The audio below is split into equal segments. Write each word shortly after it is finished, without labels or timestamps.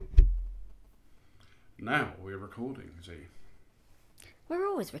Now we're recording, Z. We're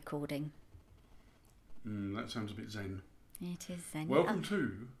always recording. That sounds a bit zen. It is zen. Welcome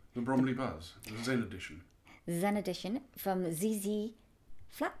to the Bromley Buzz, the Zen edition. Zen edition from ZZ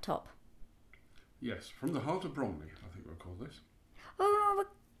Flat Top. Yes, from the heart of Bromley, I think we'll call this. Oh,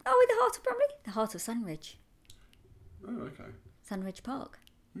 are we the heart of Bromley? The heart of Sunridge. Oh, okay. Sunridge Park.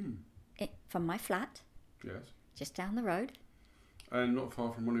 From my flat, Yes. just down the road. And not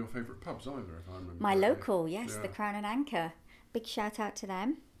far from one of your favourite pubs either, if I remember My correctly. local, yes, Yeah. the Crown and Anchor. Big shout out to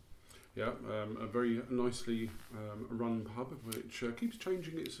them. Yeah, a very nicely run pub which keeps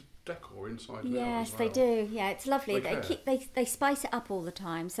changing its decor inside and out Yes, as they well. do. Yeah, it's lovely. They They spice it up all the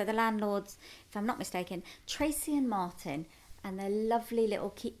time. So the landlords, if I'm not mistaken, Tracy and Martin, and their lovely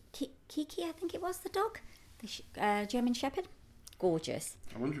little Kiki, I think it was the dog, the German Shepherd. Gorgeous.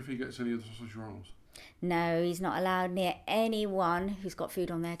 I wonder if he gets any of the sausage rolls. No, he's not allowed near anyone who's got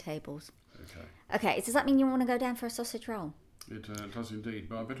food on their tables. Okay. Okay, does that mean you want to go down for a sausage roll? It does indeed,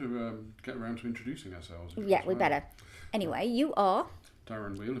 but I better get around to introducing ourselves. Yeah, we better. Anyway, you are...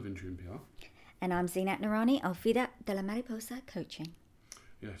 Darren Wheel of Intune PR. And I'm Zinat Narani of Vida de la Mariposa Coaching.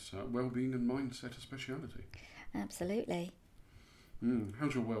 Yes, well-being and mindset a speciality. Absolutely.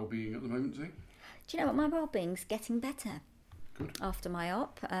 How's your well-being at the moment, Z? Do you know what? My well-being's getting better. Good. After my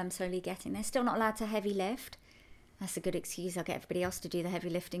op, slowly getting there. Still not allowed to heavy lift. That's a good excuse. I'll get everybody else to do the heavy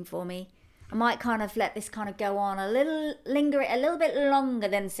lifting for me. I might kind of let this kind of go on linger it a little bit longer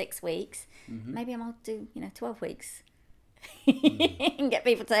than 6 weeks. Mm-hmm. Maybe I might do, 12 weeks. And get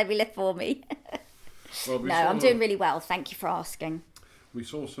people to heavy lift for me. Well, I'm doing really well. Thank you for asking. We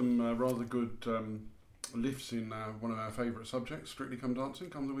saw some rather good lifts in one of our favourite subjects, Strictly Come Dancing,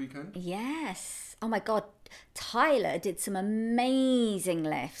 come the weekend. Yes. Oh my God. Tyler did some amazing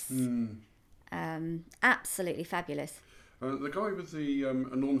lifts. Absolutely fabulous. The guy with the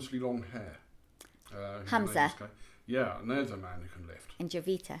enormously long hair. Hamza. Yeah, and there's a man who can lift. And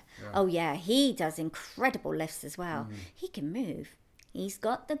Jovita. Yeah. Oh yeah, he does incredible lifts as well. He can move. He's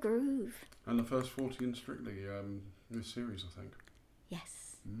got the groove. And the first 40 in Strictly this series, I think.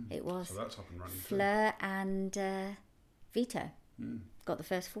 Yes, it was. So that's up and running Fleur and Vito got the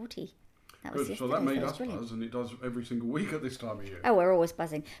first 40. That was Good, so yesterday, that made was us brilliant. buzz, and it does every single week at this time of year. Oh, we're always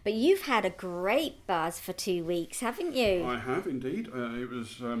buzzing. But you've had a great buzz for 2 weeks, haven't you? I have indeed. It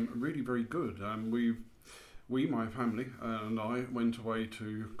was really very good. We, my family, and I went away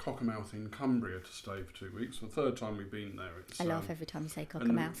to Cockermouth in Cumbria to stay for 2 weeks. The third time we've been there. I laugh every time you say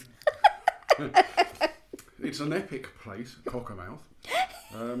Cockermouth. It's an epic place, Cockermouth.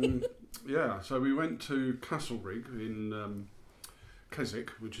 So we went to Castlerig in Keswick,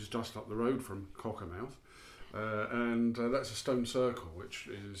 which is just up the road from Cockermouth. And that's a stone circle, which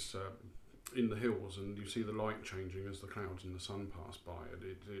is in the hills, and you see the light changing as the clouds and the sun pass by.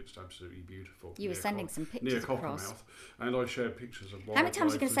 It's absolutely beautiful. You were sending some pictures near across. Cockermouth, and I shared pictures of wildlife. How many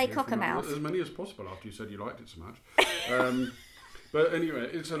times are you going to say Cockermouth? As many as possible after you said you liked it so much. But anyway,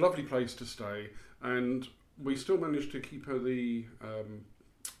 it's a lovely place to stay, and we still managed to keep the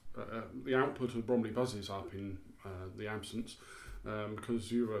output of Bromley Buzzes up in the absence.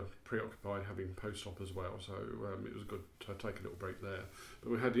 Because you were preoccupied having post-op as well, so it was good to take a little break there. But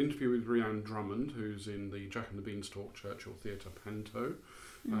we had the interview with Rhiannon Drummond, who's in the Jack and the Beanstalk Churchill Theatre Panto.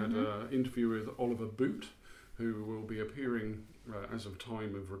 Had an interview with Oliver Boot, who will be appearing as of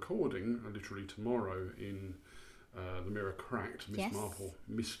time of recording, literally tomorrow, in the Mirror Cracked, Miss Marple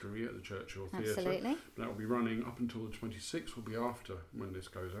Mystery at the Churchill Theatre. Absolutely. That will be running up until the 26th, will be after when this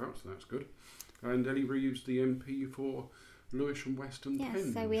goes out, so that's good. And Ellie Reeves, the MP for Lewisham Western Penge.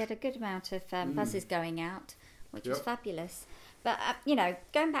 Yes, so we had a good amount of buzzes going out, which was fabulous. But,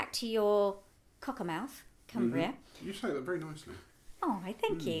 going back to your Cockermouth, Cumbria. You say that very nicely. Oh,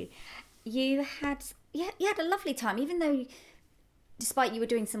 thank you. You had a lovely time, even though, despite you were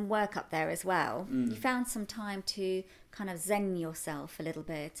doing some work up there as well, you found some time to kind of zen yourself a little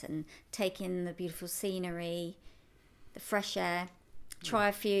bit and take in the beautiful scenery, the fresh air, try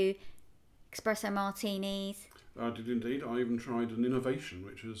a few espresso martinis. I did indeed. I even tried an innovation,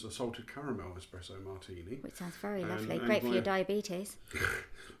 which was a salted caramel espresso martini. Which sounds very lovely. And Great for your diabetes.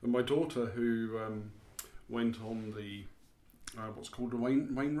 And my daughter, who went on the, what's called the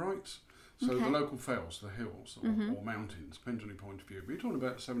Wainwrights. So the local fells, the hills or mountains, depends on your point of view. We're talking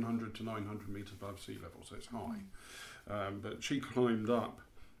about 700 to 900 metres above sea level, so it's high. But she climbed up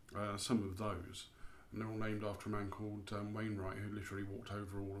some of those. And they're all named after a man called Wainwright, who literally walked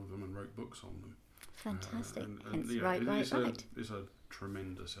over all of them and wrote books on them. Fantastic. It's a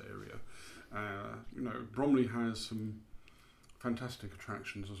tremendous area. Bromley has some fantastic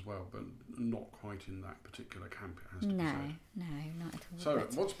attractions as well, but not quite in that particular camp, it has to be No, said. no, not at all. So,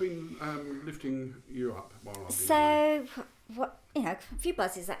 But- what's been lifting you up while I've been So, a few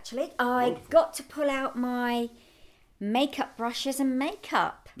buzzes actually. I Wonderful. got to pull out my makeup brushes and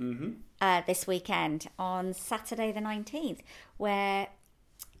makeup this weekend on Saturday the 19th, where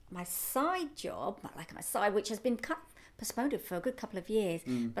my side job, which has been kind of postponed for a good couple of years,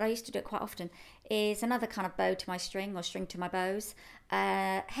 but I used to do it quite often, is another kind of bow to my string or string to my bows,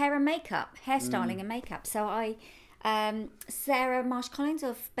 hair and makeup, hairstyling and makeup. So Sarah Marsh-Collins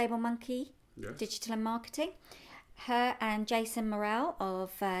of Babel Monkey Yes. Digital and Marketing, her and Jason Morrell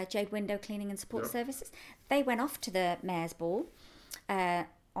of Jade Window Cleaning and Support Services, they went off to the Mayor's Ball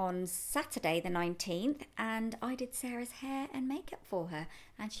on Saturday the 19th, and I did Sarah's hair and makeup for her,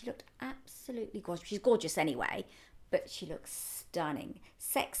 and she looked absolutely gorgeous. She's gorgeous anyway, but she looks stunning,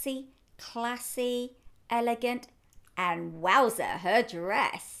 sexy, classy, elegant, and wowzer, her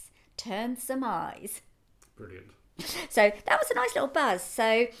dress turned some eyes. Brilliant. So that was a nice little buzz. So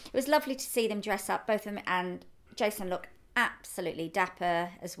it was lovely to see them dress up, both of them, and Jason looked absolutely dapper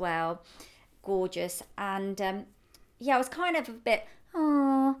as well, gorgeous. And I was kind of a bit,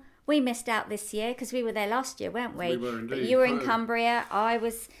 we missed out this year because we were there last year, weren't we? We were indeed. But you were in Cumbria, I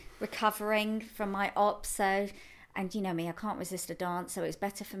was recovering from my op, so, and you know me, I can't resist a dance, so it was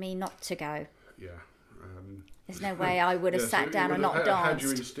better for me not to go. Yeah. There's no way I would have sat down and not Had danced.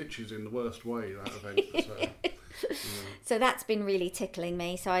 you in stitches in the worst way, that event. So, So that's been really tickling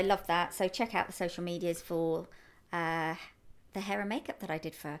me. So I love that. So check out the social medias for the hair and makeup that I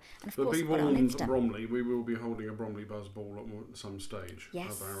did for her. And of But course, be put it on warned, Insta. Bromley, we will be holding a Bromley Buzz Ball at some stage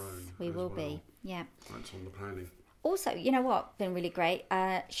Yes, of our own. we as will well. be. Yeah. That's on the planning. Also, you know what? Been really great.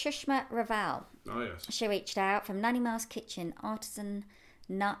 Shushma Raval. Oh, yes. She reached out from Nanny Ma's Kitchen, artisan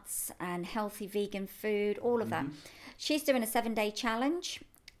nuts and healthy vegan food, all of that. She's doing a 7-day challenge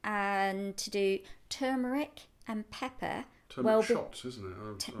and to do turmeric and pepper. Turmeric shots, isn't it?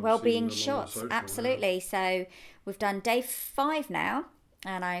 I've seen Well-being them on shots, social, absolutely. So we've done day 5 now,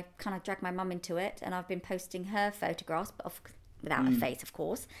 and I kind of dragged my mum into it, and I've been posting her photographs, but without her face, of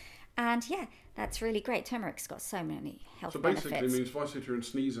course. And yeah, that's really great. Turmeric's got so many health So benefits. basically, it means if I sit here and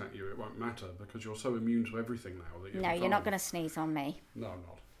sneeze at you, it won't matter because you're so immune to everything now that No, you're not going to sneeze on me. No, I'm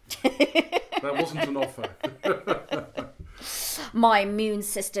not. That wasn't an offer. My immune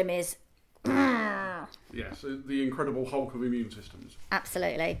system is Yes, the incredible Hulk of immune systems.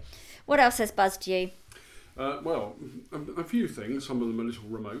 absolutely. What else has buzzed you? Well, a few things, some of them a little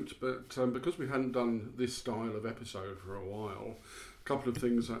remote, but because we hadn't done this style of episode for a while, a couple of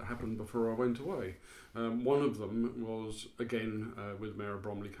things that happened before I went away. One of them was, again, with Mayor of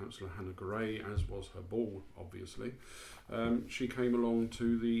Bromley, Councillor Hannah Gray, as was her ball, obviously. She came along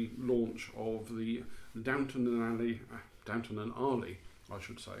to the launch of the Downton and Arley, I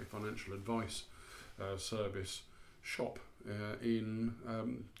should say, financial advice service shop in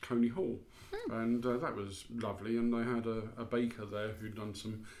Coney Hall. And that was lovely, and they had a baker there who'd done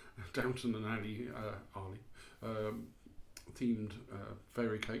some Downton and Arley themed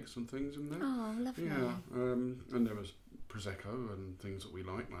fairy cakes and things in there. Oh, lovely. Yeah, and there was Prosecco and things that we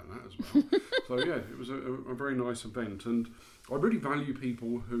like that as well. So yeah, it was a very nice event, and I really value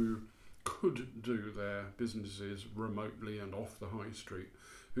people who could do their businesses remotely and off the high street,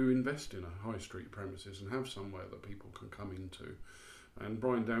 who invest in a high street premises and have somewhere that people can come into. And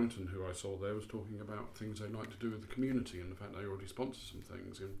Brian Downton, who I saw there, was talking about things they like to do with the community and the fact they already sponsor some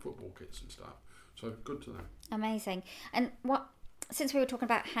things in football kits and stuff. So good to them. Amazing. And since we were talking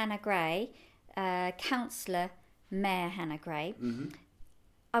about Hannah Gray, Councillor Mayor Hannah Gray,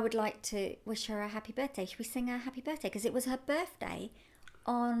 I would like to wish her a happy birthday. Should we sing her happy birthday? Because it was her birthday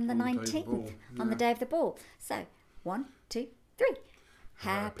on the 19th, on the day of the ball. So, 1, 2, 3.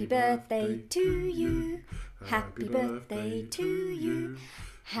 Happy birthday to you. Happy birthday to you.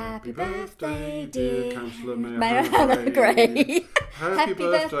 Happy birthday, dear Councillor Mayor Mayor Hannah Hannah Gray. Happy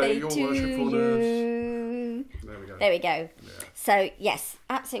birthday, your to worshipfulness. you. There we go. There we go. Yeah. So, yes,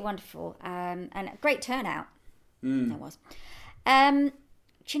 absolutely wonderful. And a great turnout. There was. Do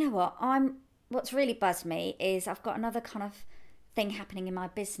you know what? What's really buzzed me is I've got another kind of thing happening in my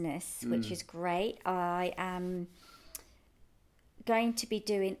business, which is great. I am going to be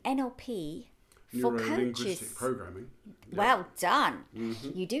doing NLP for Neuro-linguistic coaches. programming. Well done.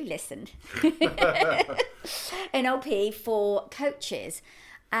 You do listen. NLP for coaches.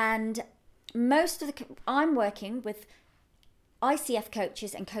 And most of I'm working with ICF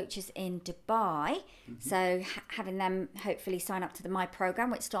coaches and coaches in Dubai. So having them hopefully sign up to my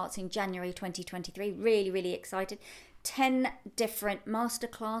program, which starts in January 2023. Really, really excited. 10 different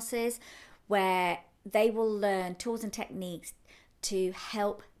masterclasses where they will learn tools and techniques to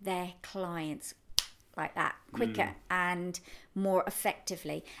help their clients like that quicker and more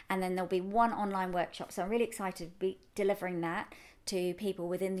effectively. And then there'll be one online workshop. So I'm really excited to be delivering that to people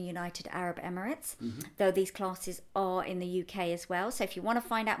within the United Arab Emirates, though these classes are in the UK as well. So if you want to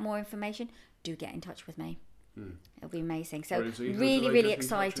find out more information, do get in touch with me. It'll be amazing. So really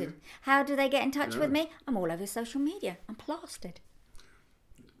excited. How do they get in touch with me? I'm all over social media. I'm plastered.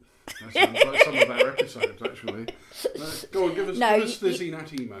 That sounds like some of our episodes, actually. Go on, give us the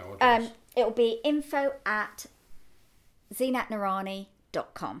Zeenat email address. It'll be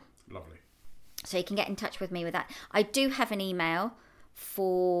info@zeenatnoorani.com. Lovely. So you can get in touch with me with that. I do have an email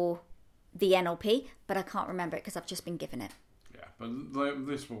for the NLP, but I can't remember it because I've just been given it. Yeah, but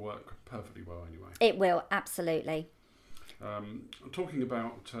this will work perfectly well anyway. It will, absolutely. Talking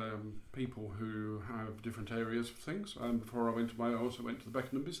about people who have different areas of things, before I also went to the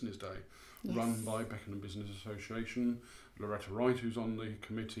Beckenham Business Day, run by Beckenham Business Association. Loretta Wright, who's on the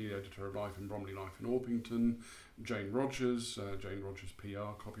committee, the editor of Life in Bromley, Life in Orpington. Jane Rogers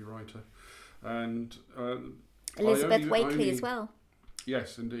PR copywriter. And Elizabeth Wakely as well.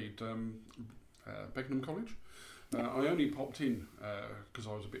 Yes, indeed. Beckenham College. I only popped in because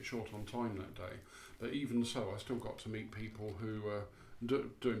I was a bit short on time that day. But even so, I still got to meet people who are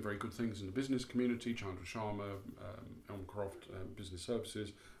doing very good things in the business community. Chandra Sharma, Elmcroft Business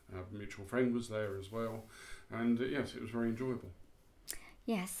Services, a mutual friend was there as well. And yes, it was very enjoyable.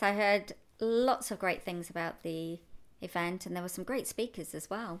 Yes, I heard lots of great things about the event, and there were some great speakers as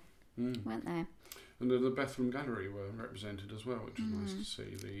well, weren't there? And the Bethlem Gallery were represented as well, which was nice to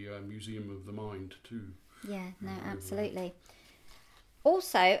see. The Museum of the Mind too. Yeah, no, absolutely.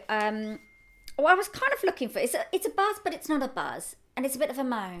 Also, I was kind of looking for it's a buzz, but it's not a buzz, and it's a bit of a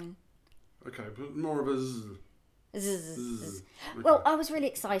moan. Okay, but more of a zzz. Zzz. Okay. Well, I was really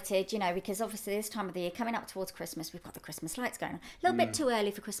excited, because obviously this time of the year, coming up towards Christmas, we've got the Christmas lights going on. A little bit too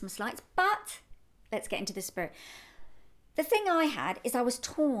early for Christmas lights, but let's get into the spirit. The thing I had is I was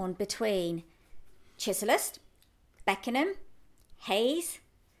torn between Chislehurst, Beckenham, Hayes,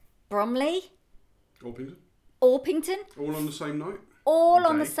 Bromley, Orpington. All on the same night? All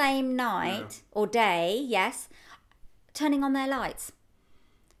on the same night or day, yes, turning on their lights.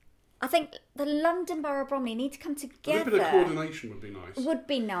 I think the London Borough of Bromley need to come together. A bit of coordination would be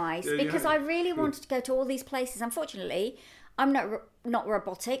nice. Because I really wanted to go to all these places. Unfortunately, I'm not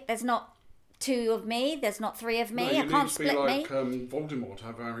robotic. There's not 2 of me. There's not 3 of me. I can't split me. Like Voldemort to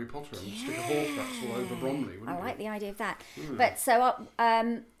have Harry Potter and stick a Horcrux all over Bromley. I like the idea of that. But so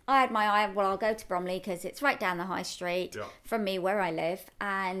I had my eye. Well, I'll go to Bromley because it's right down the high street from me where I live,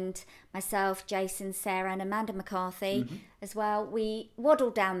 and myself, Jason, Sarah, and Amanda McCarthy as well. We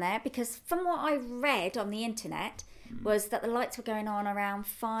waddled down there because from what I read on the internet was that the lights were going on around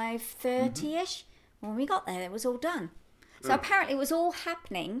 5:30ish. When we got there, it was all done. So apparently, it was all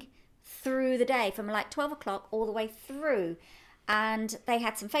happening through the day from like 12 o'clock all the way through, and they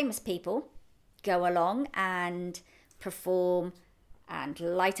had some famous people go along and perform and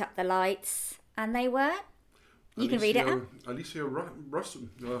light up the lights, and they were. You can read it out. Alicia Russo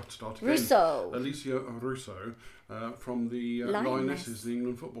from the Lionesses, the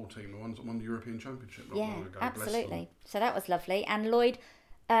England football team, the ones that won the European Championship not long ago. Absolutely. So that was lovely. And Lloyd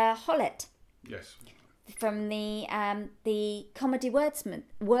Hollett. Yes. From the comedy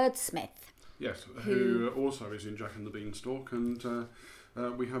wordsmith. Yes, who also is in Jack and the Beanstalk, and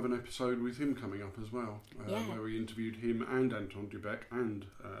we have an episode with him coming up as well, where we interviewed him and Anton Dubek and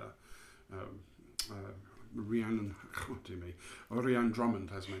Rhiannon Drummond,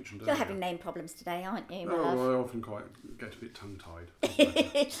 as mentioned earlier. You're having name problems today, aren't you, my love? love? I often quite get a bit tongue-tied.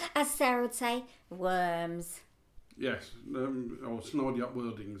 As Sarah would say, worms. Yes, or snarly up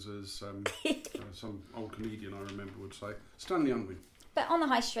wordings, as some old comedian I remember would say. Stanley Unwin. But on the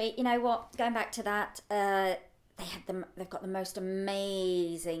high street, you know what? Going back to that, they've got the most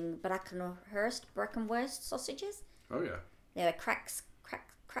amazing Breckenwurst sausages. Oh yeah. They're crack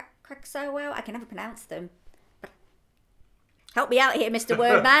so well. I can never pronounce them. Help me out here, Mr.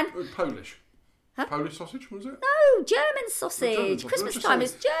 Wordman. Polish. Huh? Polish sausage, was it? No, German sausage. Christmas time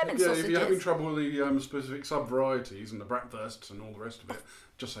is German sausages. If you're having trouble with the specific sub-varieties and the bratwursts and all the rest of it,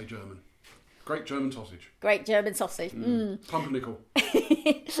 just say German. Great German sausage. Pumpernickel.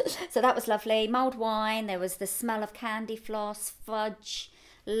 So that was lovely. Mulled wine. There was the smell of candy floss, fudge,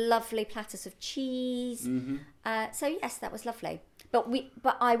 lovely platters of cheese. So yes, that was lovely.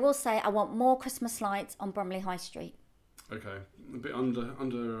 But I will say I want more Christmas lights on Bromley High Street. Okay, a bit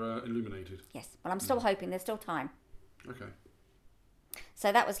under illuminated. Yes, well, I'm still hoping there's still time. Okay.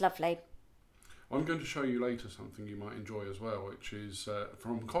 So that was lovely. I'm going to show you later something you might enjoy as well, which is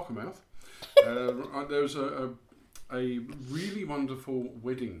from Cockermouth. There's a a really wonderful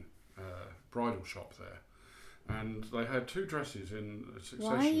wedding bridal shop there. And they had 2 dresses in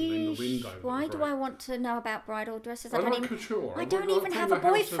succession in the window. Why do I want to know about bridal dresses? I like couture. I don't even have a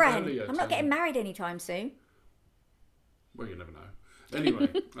boyfriend. I'm not getting married anytime soon. Well, you never know. Anyway,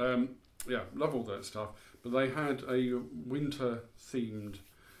 yeah, love all that stuff. But they had a winter-themed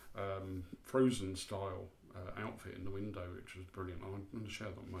Frozen-style outfit in the window, which was brilliant. I'm going to share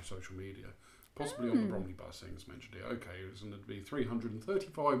that on my social media. Possibly on the Bromley bus, things mentioned it. Okay, it's going to be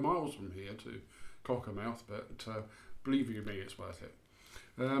 335 miles from here to Cockermouth, but believe you me, it's worth it.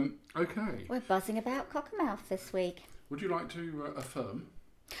 Okay. We're buzzing about Cockermouth this week. Would you like to affirm?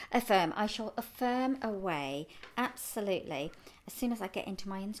 Affirm. I shall affirm away. Absolutely. As soon as I get into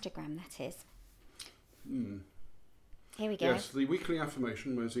my Instagram, that is. Here we go. Yes, the weekly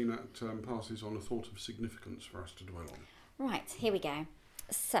affirmation where Zenat passes on a thought of significance for us to dwell on. Right, here we go.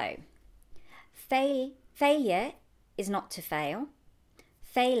 So, failure is not to fail.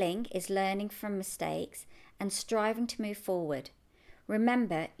 Failing is learning from mistakes and striving to move forward.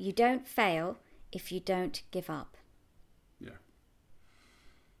 Remember, you don't fail if you don't give up. Yeah.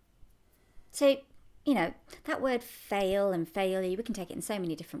 So, you know, that word fail and failure, we can take it in so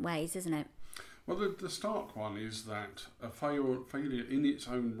many different ways, isn't it? Well, the stark one is that a failure in its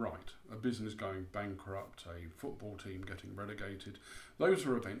own right, a business going bankrupt, a football team getting relegated, those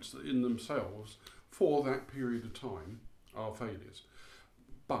are events that in themselves, for that period of time, are failures.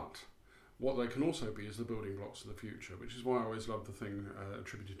 But what they can also be is the building blocks of the future, which is why I always love the thing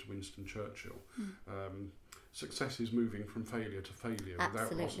attributed to Winston Churchill. Success is moving from failure to failure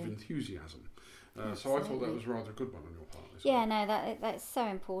without loss of enthusiasm. So I thought that was rather a good one on your part. Yeah, no, that's so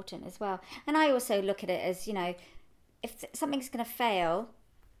important as well. And I also look at it as, you know, if something's going to fail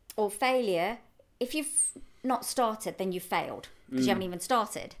or failure, if you've not started, then you've failed because you haven't even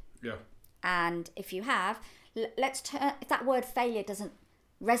started. Yeah. And if you have, if that word failure doesn't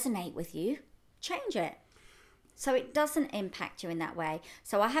resonate with you, change it. So it doesn't impact you in that way.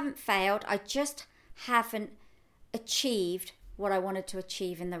 So I haven't failed. I just haven't achieved what I wanted to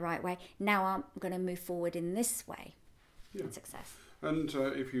achieve in the right way. Now I'm going to move forward in this way. Yeah. Success. And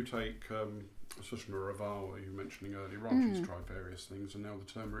if you take Sushma Raval, you were mentioning earlier on, she's tried various things, and now the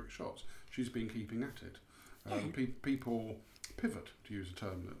turmeric shots, she's been keeping at it. People pivot, to use a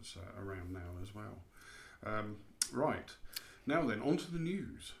term that's around now as well. Right. Now then, on to the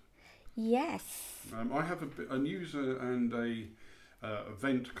news. Yes. I have a news and a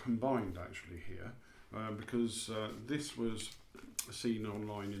event combined actually here, because this was seen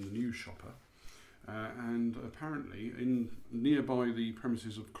online in the News Shopper, and apparently nearby the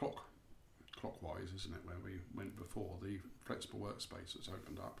premises of Clockwise, isn't it, where we went before, the flexible workspace that's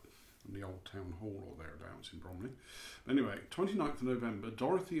opened up in the old town hall or thereabouts in Bromley. Anyway, 29th of November,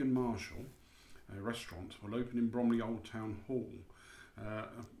 Dorothy and Marshall, a restaurant, will open in Bromley Old Town Hall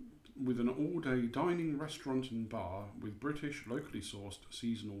with an all-day dining restaurant and bar with British, locally sourced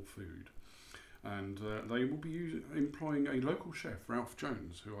seasonal food. And they will be employing a local chef, Ralph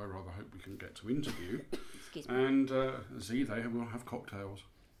Jones, who I rather hope we can get to interview. Excuse me. And they will have cocktails.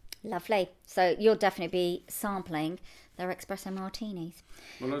 Lovely. So you'll definitely be sampling their espresso martinis.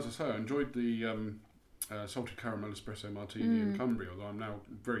 Well, as I say, I enjoyed the salted caramel espresso martini in Cumbria, although I'm now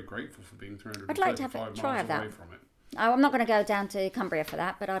very grateful for being 335 I'd like to have a try of that. away from it. I'm not going to go down to Cumbria for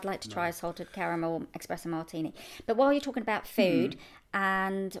that, but I'd like to try a salted caramel espresso martini. But while you're talking about food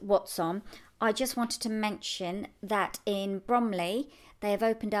and what's on, I just wanted to mention that in Bromley, they have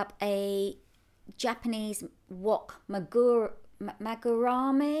opened up a Japanese wok magurami,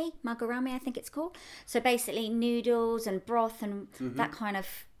 I think it's called. So basically noodles and broth and that kind of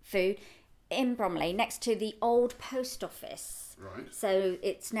food in Bromley, next to the old post office. Right. So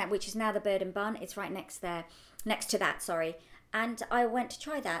it's now, which is now the Bird and Bun. It's right next to that. Sorry. And I went to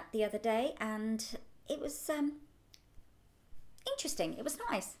try that the other day, and it was interesting. It was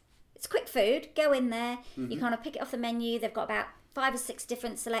nice. It's quick food. Go in there. You kind of pick it off the menu. They've got about 5 or 6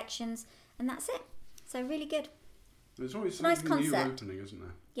 different selections, and that's it. So really good. There's always something nice concept. New opening, isn't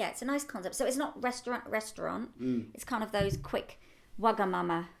there? Yeah, it's a nice concept. So it's not restaurant. It's kind of those quick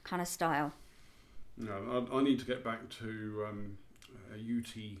Wagamama kind of style. No, I need to get back to a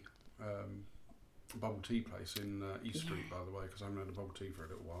UT bubble tea place in East Street, by the way, because I haven't had a bubble tea for a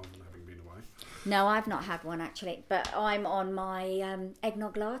little while, having been away. No, I've not had one actually, but I'm on my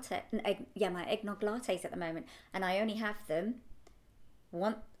eggnog latte. My eggnog lattes at the moment, and I only have them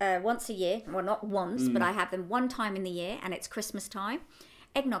once a year. Well, not once, but I have them one time in the year, and it's Christmas time.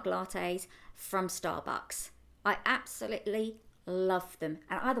 Eggnog lattes from Starbucks. I absolutely love them,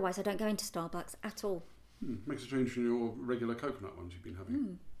 and otherwise I don't go into Starbucks at all. Makes a change from your regular coconut ones you've been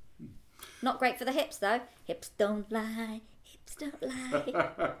having. Not great for the hips, though. Hips don't lie. Hips don't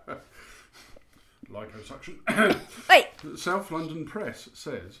lie. Liposuction. Wait. South London Press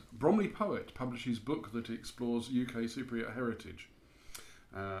says Bromley poet publishes book that explores UK Cypriot heritage.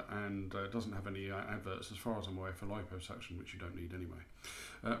 And doesn't have any adverts, as far as I'm aware, for liposuction, which you don't need anyway.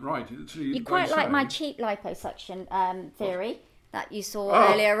 Right. You quite like my cheap liposuction theory that you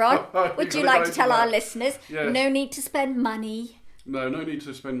saw earlier on. Would you like to tell our listeners? Yes. No need to spend money. No need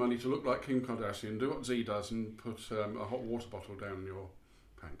to spend money to look like Kim Kardashian. Do what Z does and put a hot water bottle down your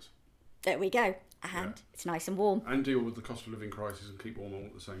pants. There we go. And it's nice and warm. And deal with the cost of living crisis and keep warm all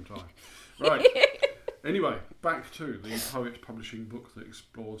at the same time. Right. Anyway, back to the poet publishing book that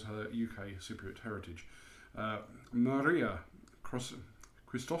explores her UK Cypriot heritage. Maria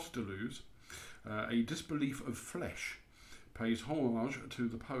Christostoulou's A Disbelief of Flesh pays homage to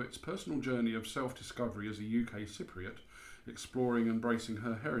the poet's personal journey of self-discovery as a UK Cypriot, exploring and embracing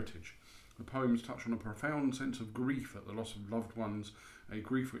her heritage. The poems touch on a profound sense of grief at the loss of loved ones, a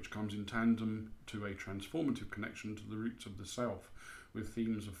grief which comes in tandem to a transformative connection to the roots of the South, with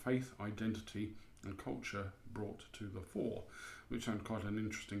themes of faith, identity and culture brought to the fore, which sounds quite an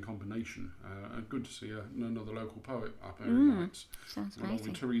interesting combination. Good to see another local poet up there in Lights. Sounds along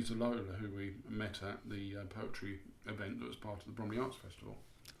amazing. with Teresa Lola, who we met at the poetry event that was part of the Bromley Arts Festival.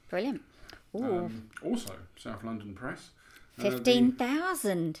 Brilliant. Also, South London Press.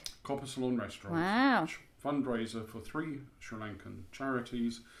 15,000. Copper Salon Restaurant. Wow. Fundraiser for 3 Sri Lankan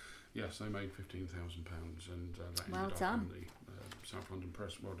charities. Yes, they made £15,000 and that Well ended done. up in the South London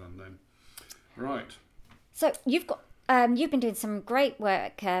Press. Well done then. Right. So you've been doing some great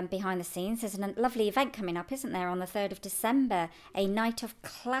work behind the scenes. There's a lovely event coming up, isn't there, on the 3rd of December, a night of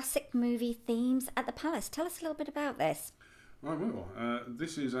classic movie themes at the Palace. Tell us a little bit about this. I will.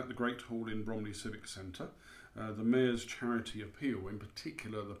 This is at the Great Hall in Bromley Civic Centre. The Mayor's Charity Appeal, in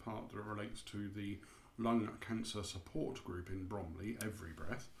particular the part that relates to the Lung Cancer Support Group in Bromley, Every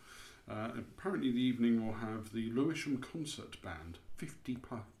Breath. Apparently the evening will have the Lewisham Concert Band,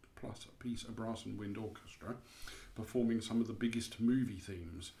 50-plus piece of brass and wind orchestra, performing some of the biggest movie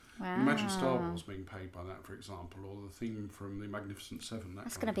themes. Wow. Imagine Star Wars being paid by that, for example, or the theme from The Magnificent Seven.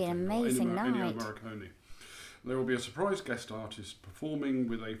 That's going to be an amazing night. Ennio Morricone. There will be a surprise guest artist performing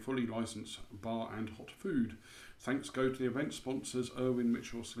with a fully licensed bar and hot food. Thanks go to the event sponsors Irwin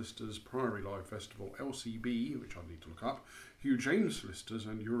Mitchell Solicitors Priory Live Festival, LCB, which I need to look up, Hugh James Solicitors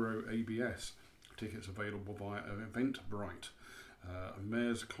and Euro ABS. Tickets available via Eventbrite. A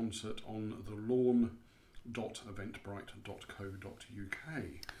mayor's concert on the lawn.eventbrite.co.uk.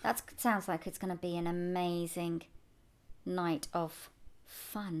 That sounds like it's going to be an amazing night of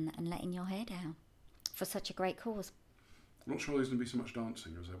fun and letting your hair down for such a great cause. I'm not sure there's going to be so much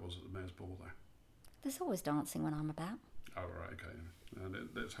dancing as there was at the Mayor's Ball, though. There's always dancing when I'm about. Oh, right, okay.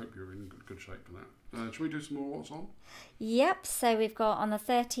 Let's hope you're in good shape for that. Shall we do some more What's On? Yep, so we've got on the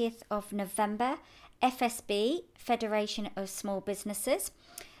 30th of November, FSB, Federation of Small Businesses.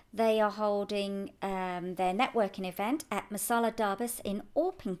 They are holding their networking event at Masala Darbus in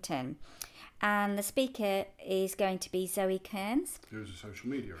Orpington. And the speaker is going to be Zoe Kearns. Who is a social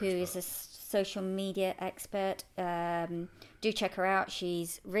media expert. Who is a social media expert. Do check her out.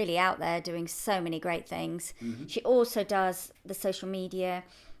 She's really out there doing so many great things. Mm-hmm. She also does the social media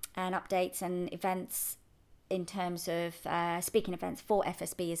and updates and events in terms of speaking events for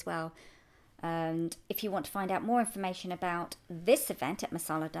FSB as well. And if you want to find out more information about this event at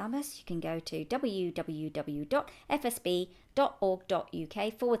Masala Darbus, you can go to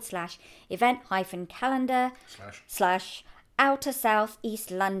www.fsb.org.uk/event-calendar/ Outer South East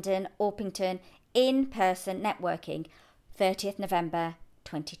London Orpington in-person networking, 30th November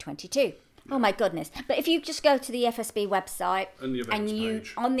 2022. Oh my goodness. But if you just go to the FSB website and the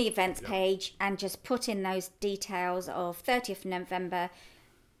events page and just put in those details of 30th November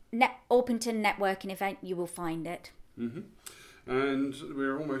Orpington networking event, you will find it. Mm-hmm. And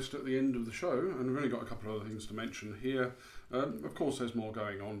we're almost at the end of the show, and we've only got a couple of other things to mention here. Of course, there's more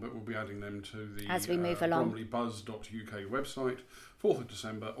going on, but we'll be adding them to the as we move along. BromleyBuzz.uk website. 4th of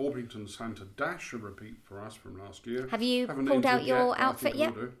December, Orpington Santa Dash, a repeat for us from last year. Have you pulled out your outfit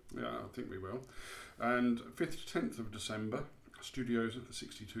yet? Yeah, I think we will. And 5th to 10th of December, Studios at the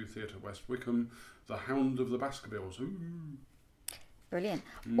 62 Theatre West Wickham, The Hound of the Baskervilles. Ooh. Brilliant.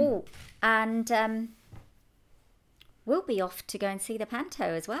 Oh, and we'll be off to go and see the Panto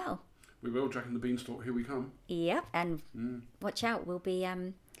as well. We will. Jack and the Beanstalk, here we come. Yep, and watch out, we'll be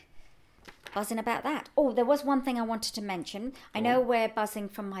buzzing about that. Oh, there was one thing I wanted to mention. I know we're buzzing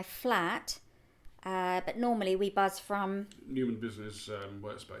from my flat, but normally we buzz from... Newman Business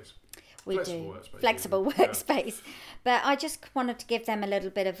Workspace. We Flexible do. workspace, Flexible yeah. workspace. But I just wanted to give them a little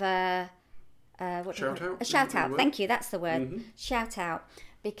bit of a... Shout out? A shout out. Word? Thank you. That's the word. Mm-hmm. Shout out.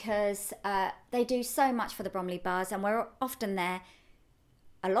 Because they do so much for the Bromley Buzz, and we're often there,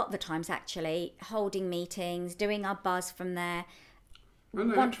 a lot of the times actually, holding meetings, doing our buzz from there.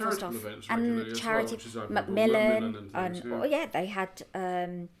 And they have charitable events regularly as well, which is open to Macmillan and things, oh yeah, they had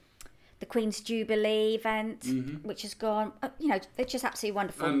the Queen's Jubilee event, which has gone. They're just absolutely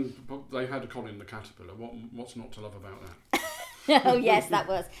wonderful. And they had a Coney the Caterpillar. What's not to love about that? Oh yes, that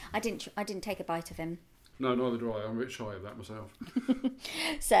was. I didn't take a bite of him. No, neither do I. I'm a bit shy of that myself.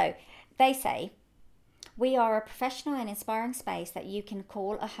 So they say, we are a professional and inspiring space that you can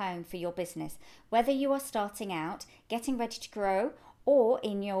call a home for your business. Whether you are starting out, getting ready to grow, or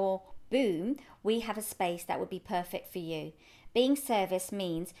in your boom, we have a space that would be perfect for you. Being service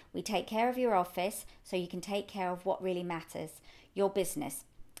means we take care of your office so you can take care of what really matters, your business.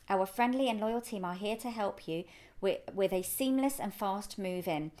 Our friendly and loyal team are here to help you with a seamless and fast move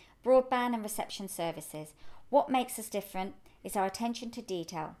in, broadband and reception services. What makes us different is our attention to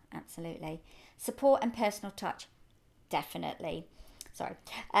detail, absolutely. Support and personal touch, definitely.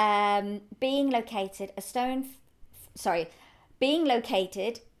 Being located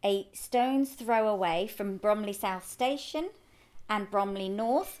a stone's throw away from Bromley South Station and Bromley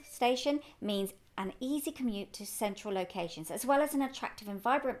North Station means an easy commute to central locations, as well as an attractive and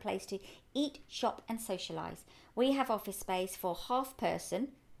vibrant place to eat, shop and socialise. We have office space for half-person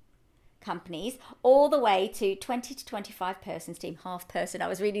companies all the way to 20 to 25 persons team. Half person, I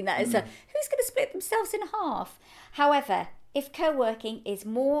was reading that as who's going to split themselves in half? However, if co-working is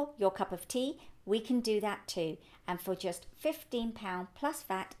more your cup of tea, we can do that too. And for just £15 plus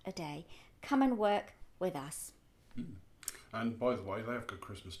VAT a day, come and work with us. And by the way, they have good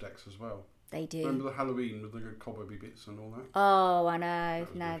Christmas decks as well. They do. Remember the Halloween with the good cobwebby bits and all that? Oh, I know.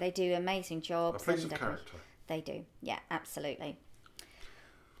 No, good. they do amazing jobs. A place of character. They do. Yeah, absolutely.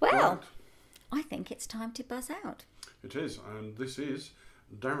 Well, Right. I think it's time to buzz out. It is, and this is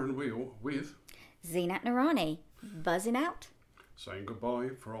Darren Wheel with Zinat Narani, buzzing out. saying goodbye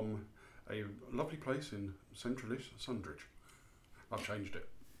from a lovely place in centralish Sundridge. I've changed it.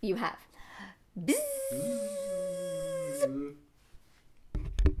 You have. Bzzz.